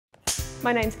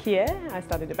My name's Kierre. I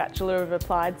studied a Bachelor of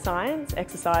Applied Science,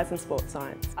 Exercise and Sports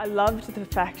Science. I loved the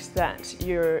fact that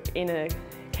you're in a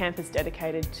campus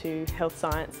dedicated to health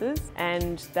sciences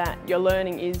and that your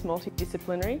learning is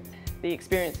multidisciplinary. The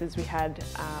experiences we had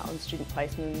on student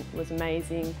placement was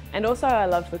amazing, and also I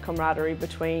loved the camaraderie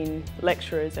between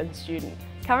lecturers and students.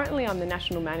 Currently I'm the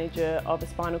National Manager of a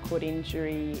Spinal Cord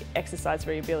Injury Exercise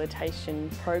Rehabilitation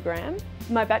Program.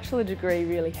 My bachelor degree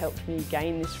really helped me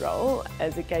gain this role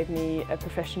as it gave me a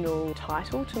professional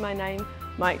title to my name.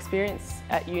 My experience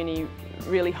at uni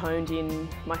really honed in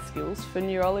my skills for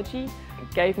neurology.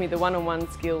 It gave me the one-on-one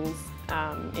skills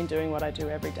in doing what I do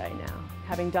every day now.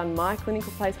 Having done my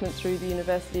clinical placement through the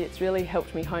university, it's really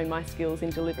helped me hone my skills in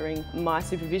delivering my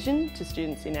supervision to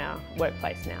students in our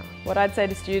workplace now. What I'd say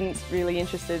to students really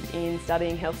interested in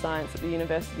studying health science at the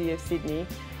University of Sydney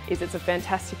is it's a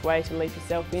fantastic way to leap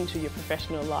yourself into your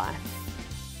professional life.